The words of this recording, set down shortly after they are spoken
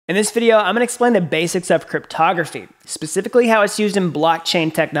In this video, I'm going to explain the basics of cryptography, specifically how it's used in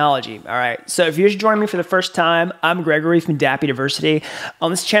blockchain technology. All right, so if you're just joining me for the first time, I'm Gregory from Dapp University.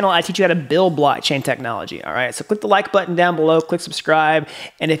 On this channel, I teach you how to build blockchain technology. All right, so click the like button down below, click subscribe,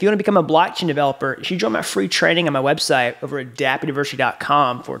 and if you want to become a blockchain developer, you should join my free training on my website over at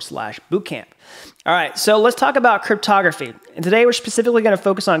dappuniversity.com/bootcamp. All right, so let's talk about cryptography. And today we're specifically going to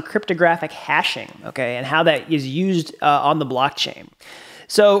focus on cryptographic hashing, okay, and how that is used on the blockchain.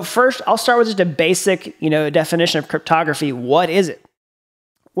 So first, I'll start with just a basic, definition of cryptography. What is it?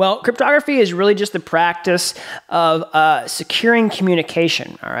 Well, cryptography is really just the practice of securing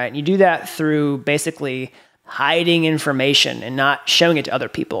communication, all right? And you do that through basically hiding information and not showing it to other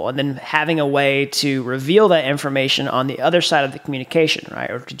people, and then having a way to reveal that information on the other side of the communication,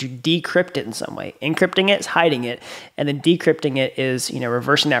 right? Or to decrypt it in some way. Encrypting it is hiding it, and then decrypting it is,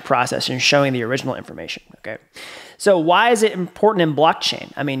 reversing that process and showing the original information, okay? So why is it important in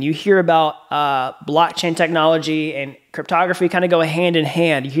blockchain? I mean, you hear about blockchain technology and cryptography kind of go hand in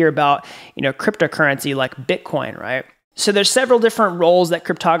hand. You hear about, cryptocurrency like Bitcoin, right? So there's several different roles that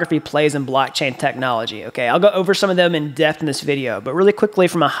cryptography plays in blockchain technology, okay? I'll go over some of them in depth in this video, but really quickly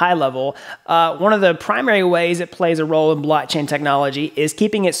from a high level, one of the primary ways it plays a role in blockchain technology is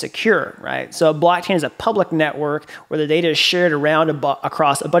keeping it secure, right? So a blockchain is a public network where the data is shared around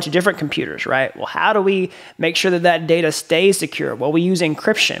across a bunch of different computers, right? Well, how do we make sure that that data stays secure? Well, we use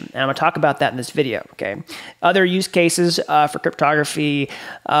encryption, and I'm gonna talk about that in this video, okay? Other use cases for cryptography,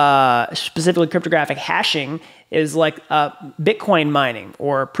 specifically cryptographic hashing, is like Bitcoin mining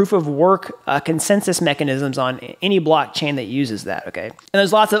or proof of work consensus mechanisms on any blockchain that uses that, okay? And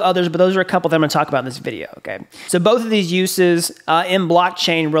there's lots of others, but those are a couple that I'm gonna talk about in this video, okay? So both of these uses in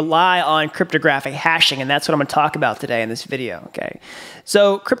blockchain rely on cryptographic hashing, and that's what I'm gonna talk about today in this video, okay?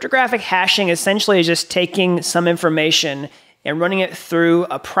 So cryptographic hashing essentially is just taking some information and running it through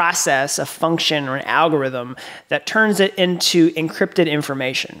a process, a function, or an algorithm that turns it into encrypted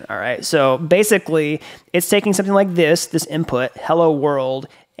information, all right? So basically, it's taking something like this input, hello world,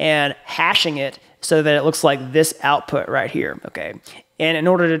 and hashing it so that it looks like this output right here, okay? And in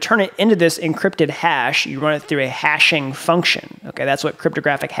order to turn it into this encrypted hash, you run it through a hashing function, okay? That's what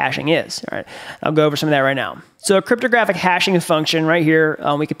cryptographic hashing is, all right? I'll go over some of that right now. So a cryptographic hashing function right here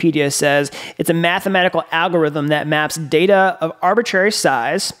on Wikipedia says it's a mathematical algorithm that maps data of arbitrary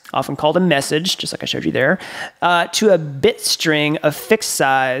size, often called a message, just like I showed you there, to a bit string of fixed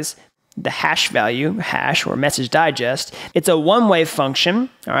size, the hash value, hash or message digest. It's a one-way function,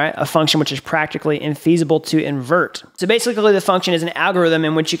 all right, a function which is practically infeasible to invert. So basically the function is an algorithm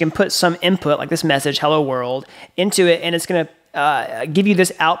in which you can put some input, like this message, hello world, into it, and it's gonna give you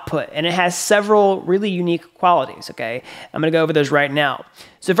this output, and it has several really unique qualities, okay? I'm gonna go over those right now.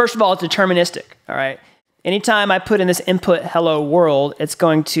 So first of all, it's deterministic, all right? Anytime I put in this input, hello world, it's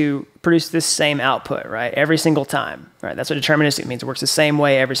going to produce this same output, right? Every single time, right? That's what deterministic means. It works the same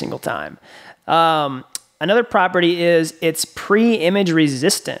way every single time. Another property is it's preimage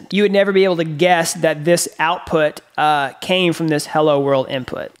resistant. You would never be able to guess that this output came from this hello world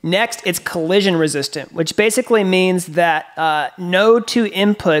input. Next, it's collision resistant, which basically means that no two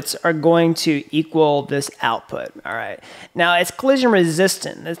inputs are going to equal this output, all right? Now, it's collision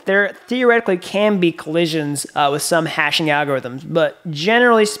resistant. There theoretically can be collisions with some hashing algorithms, but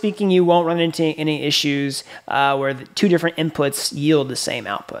generally speaking, you won't run into any issues where the two different inputs yield the same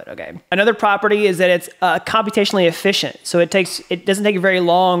output, okay? Another property is that it's computationally efficient. So it doesn't take very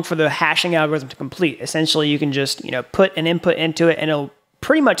long for the hashing algorithm to complete. Essentially, you can just put an input into it and it'll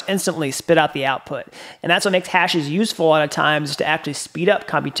pretty much instantly spit out the output. And that's what makes hashes useful a lot of times, is to actually speed up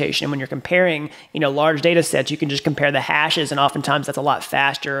computation. When you're comparing, large data sets, you can just compare the hashes, and oftentimes that's a lot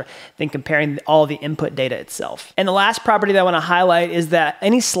faster than comparing all the input data itself. And the last property that I want to highlight is that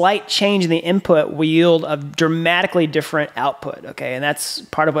any slight change in the input will yield a dramatically different output, okay? And that's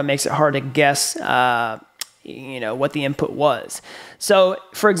part of what makes it hard to guess what the input was. So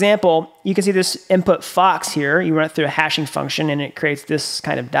for example, you can see this input fox here. You run it through a hashing function and it creates this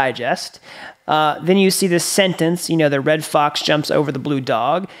kind of digest. Then you see this sentence, the red fox jumps over the blue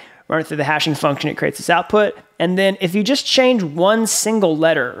dog. Run it through the hashing function, it creates this output. And then if you just change one single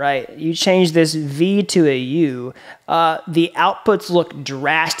letter, right, you change this V to a U, the outputs look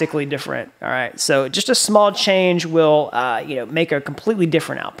drastically different, all right? So just a small change will, make a completely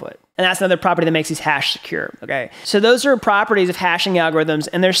different output. And that's another property that makes these hash secure, okay? So those are properties of hashing algorithms,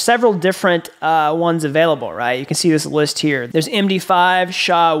 and there's several different ones available, right? You can see this list here. There's MD5,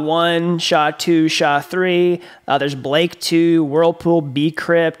 SHA-1, SHA-2, SHA-3, there's Blake2, Whirlpool,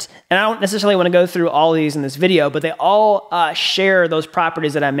 Bcrypt, and I don't necessarily want to go through all these in this video, but they all share those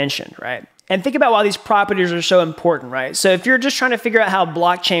properties that I mentioned, right? And think about why these properties are so important, right? So if you're just trying to figure out how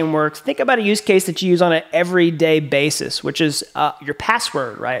blockchain works, think about a use case that you use on an everyday basis, which is your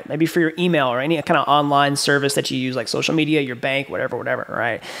password, right? Maybe for your email or any kind of online service that you use, like social media, your bank, whatever,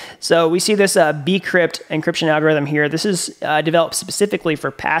 right? So we see this bcrypt encryption algorithm here. This is developed specifically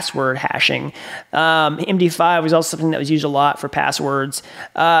for password hashing. MD5 was also something that was used a lot for passwords.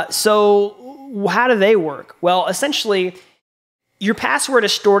 So how do they work? Well, essentially, your password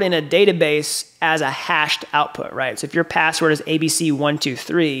is stored in a database as a hashed output, right? So if your password is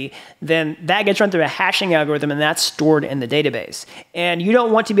ABC123, then that gets run through a hashing algorithm and that's stored in the database. And you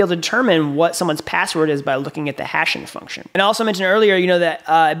don't want to be able to determine what someone's password is by looking at the hashing function. And I also mentioned earlier,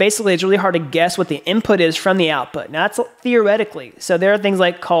 that basically it's really hard to guess what the input is from the output. Now that's theoretically. So there are things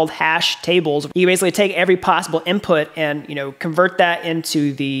like called hash tables. You basically take every possible input and convert that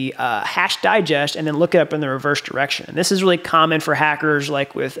into the hash digest and then look it up in the reverse direction. And this is really common for hackers,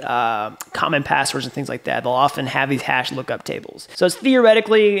 like with common passwords and things like that. They'll often have these hash lookup tables. So it's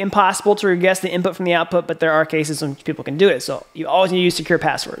theoretically impossible to guess the input from the output, but there are cases when people can do it. So you always need to use secure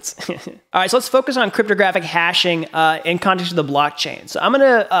passwords. All right, so let's focus on cryptographic hashing in context of the blockchain. So I'm going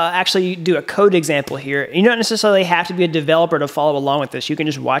to actually do a code example here. You don't necessarily have to be a developer to follow along with this. You can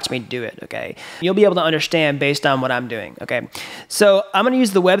just watch me do it, okay? You'll be able to understand based on what I'm doing, okay? So I'm going to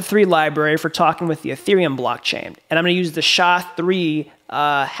use the Web3 library for talking with the Ethereum blockchain, and I'm going to use the SHA-3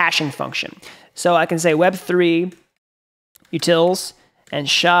 hashing function. So I can say Web3 utils and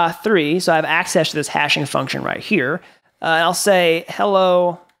SHA-3. So I have access to this hashing function right here. And I'll say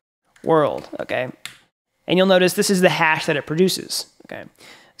hello world, okay? And you'll notice this is the hash that it produces, okay?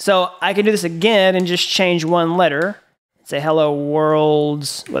 So I can do this again and just change one letter. Say hello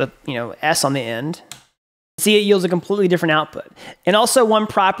worlds with a S on the end. See, it yields a completely different output. And also one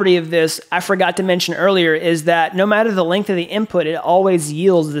property of this I forgot to mention earlier is that no matter the length of the input, it always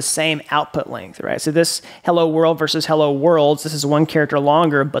yields the same output length, right? So this hello world versus hello worlds, this is one character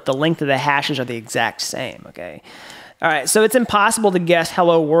longer, but the length of the hashes are the exact same, okay? All right, so it's impossible to guess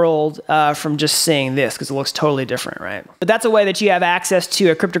hello world from just seeing this because it looks totally different, right? But that's a way that you have access to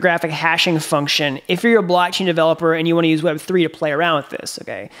a cryptographic hashing function if you're a blockchain developer and you want to use Web3 to play around with this,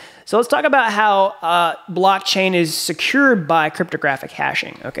 okay? So let's talk about how blockchain is secured by cryptographic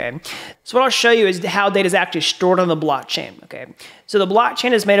hashing, okay? So what I'll show you is how data is actually stored on the blockchain, okay? So the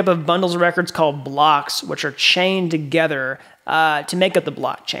blockchain is made up of bundles of records called blocks, which are chained together to make up the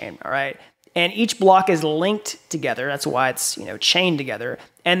blockchain, all right? And each block is linked together. That's why it's chained together.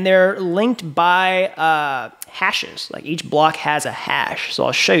 And they're linked by hashes. Like each block has a hash. So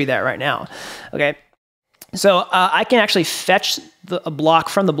I'll show you that right now. Okay. So I can actually fetch a block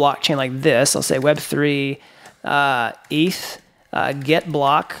from the blockchain like this. I'll say Web3 ETH get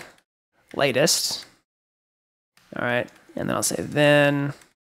block latest. All right. And then I'll say then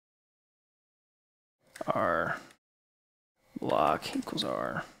R block equals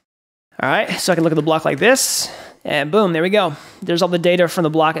R. All right, so I can look at the block like this, and boom, there we go. There's all the data from the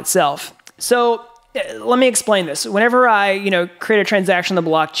block itself. So let me explain this. Whenever I, create a transaction on the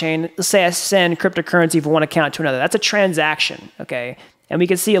blockchain, let's say I send cryptocurrency from one account to another. That's a transaction, okay? And we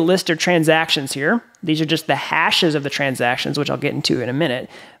can see a list of transactions here. These are just the hashes of the transactions, which I'll get into in a minute.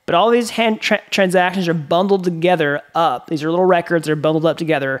 But all these transactions are bundled together up. These are little records that are bundled up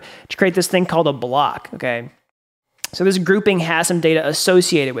together to create this thing called a block, okay? So this grouping has some data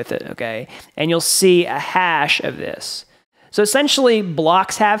associated with it, okay? And you'll see a hash of this. So essentially,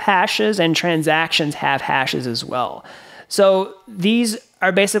 blocks have hashes and transactions have hashes as well. So these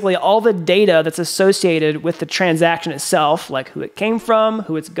are basically all the data that's associated with the transaction itself, like who it came from,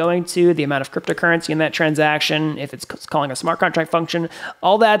 who it's going to, the amount of cryptocurrency in that transaction, if it's calling a smart contract function.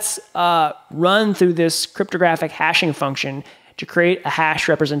 All that's run through this cryptographic hashing function to create a hash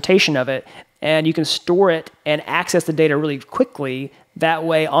representation of it. And you can store it and access the data really quickly that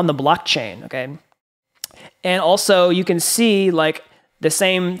way on the blockchain, okay? And also you can see like the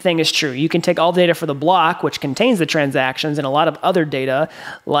same thing is true. You can take all the data for the block, which contains the transactions, and a lot of other data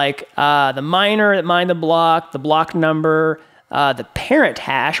like the miner that mined the block number, the parent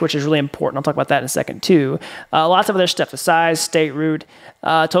hash, which is really important. I'll talk about that in a second too. Lots of other stuff, the size, state root,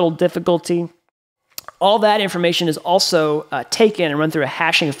 total difficulty. All that information is also taken and run through a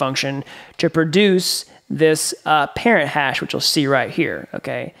hashing function to produce this parent hash, which you'll see right here,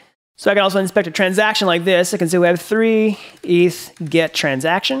 okay? So I can also inspect a transaction like this. I can say Web3 ETH get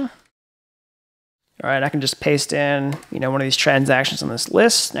transaction. All right, I can just paste in, one of these transactions on this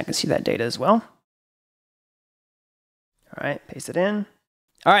list, and I can see that data as well. All right, paste it in.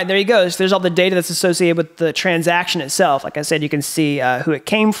 All right, there you go. So there's all the data that's associated with the transaction itself. Like I said, you can see who it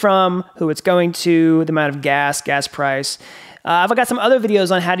came from, who it's going to, the amount of gas price. I've got some other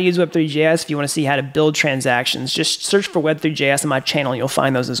videos on how to use Web3.js if you want to see how to build transactions. Just search for Web3.js on my channel. You'll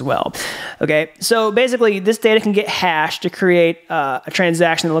find those as well. Okay, so basically this data can get hashed to create a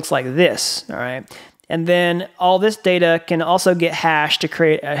transaction that looks like this, all right? And then all this data can also get hashed to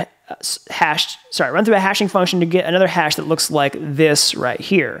create a run through a hashing function to get another hash that looks like this right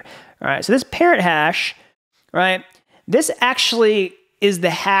here. All right, so this parent hash, right? This actually is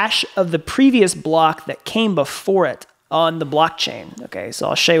the hash of the previous block that came before it on the blockchain. Okay, so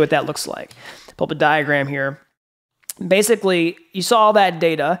I'll show you what that looks like. Pull up a diagram here. Basically, you saw all that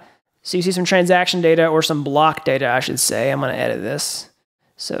data. So you see some transaction data or some block data, I should say. I'm going to edit this.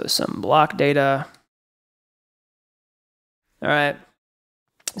 So some block data. All right.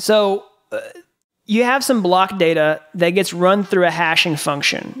 So you have some block data that gets run through a hashing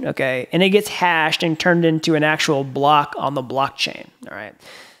function, okay? And it gets hashed and turned into an actual block on the blockchain, all right?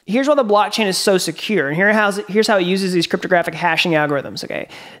 Here's why the blockchain is so secure, and here's how it uses these cryptographic hashing algorithms, okay?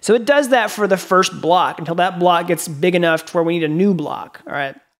 So it does that for the first block until that block gets big enough to where we need a new block, all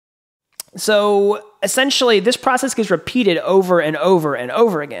right? So essentially, this process gets repeated over and over and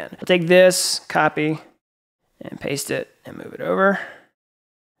over again. I'll take this, copy, and paste it, and move it over.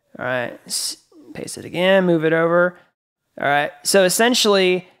 All right, paste it again, move it over. All right, so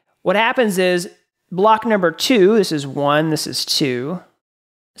essentially what happens is block number 2, this is 1, this is 2.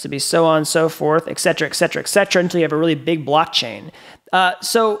 This would be so on and so forth, et cetera, et cetera, et cetera, until you have a really big blockchain.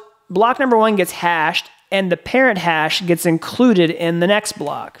 So block number 1 gets hashed, and the parent hash gets included in the next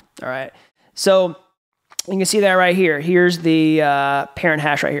block. All right, so you can see that right here. Here's the parent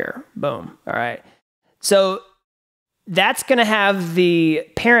hash right here. Boom. All right, so that's going to have the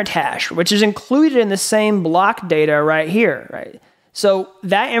parent hash, which is included in the same block data right here, right? So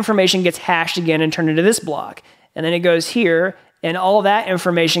that information gets hashed again and turned into this block. And then it goes here, and all that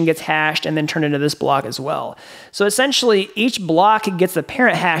information gets hashed and then turned into this block as well. So essentially, each block gets the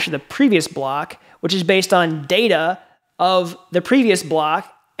parent hash of the previous block, which is based on data of the previous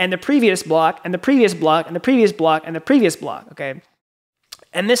block, and the previous block, and the previous block, and the previous block, and the previous block, okay?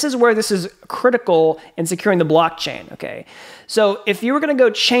 And this is where this is critical in securing the blockchain, okay? So if you were going to go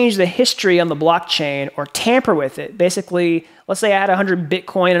change the history on the blockchain or tamper with it, basically, let's say I had 100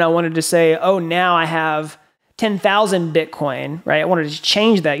 Bitcoin and I wanted to say, oh, now I have 10,000 Bitcoin, right? I wanted to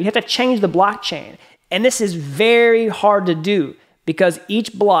change that. You have to change the blockchain. And this is very hard to do because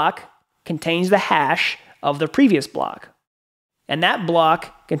each block contains the hash of the previous block. And that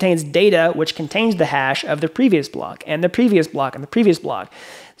block contains data which contains the hash of the previous block and the previous block and the previous block.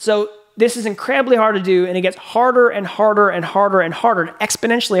 So this is incredibly hard to do, and it gets harder and harder and harder and harder, and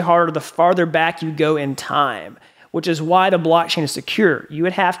exponentially harder the farther back you go in time, which is why the blockchain is secure. You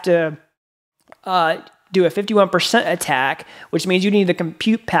would have to do a 51% attack, which means you need the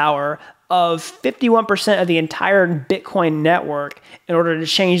compute power of 51% of the entire Bitcoin network in order to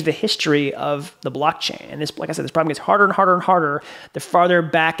change the history of the blockchain. And this, like I said, this problem gets harder and harder and harder the farther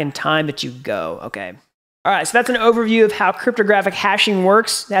back in time that you go, okay? All right, so that's an overview of how cryptographic hashing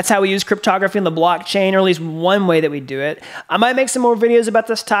works. That's how we use cryptography in the blockchain, or at least one way that we do it. I might make some more videos about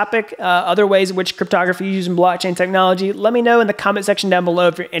this topic, other ways in which cryptography is used in blockchain technology. Let me know in the comment section down below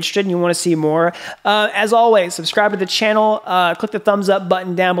if you're interested and you want to see more. As always, subscribe to the channel, click the thumbs up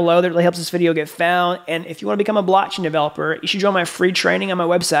button down below. That really helps this video get found. And if you want to become a blockchain developer, you should join my free training on my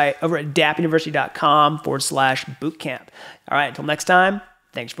website over at dappuniversity.com/bootcamp. All right, until next time,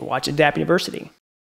 thanks for watching Dapp University.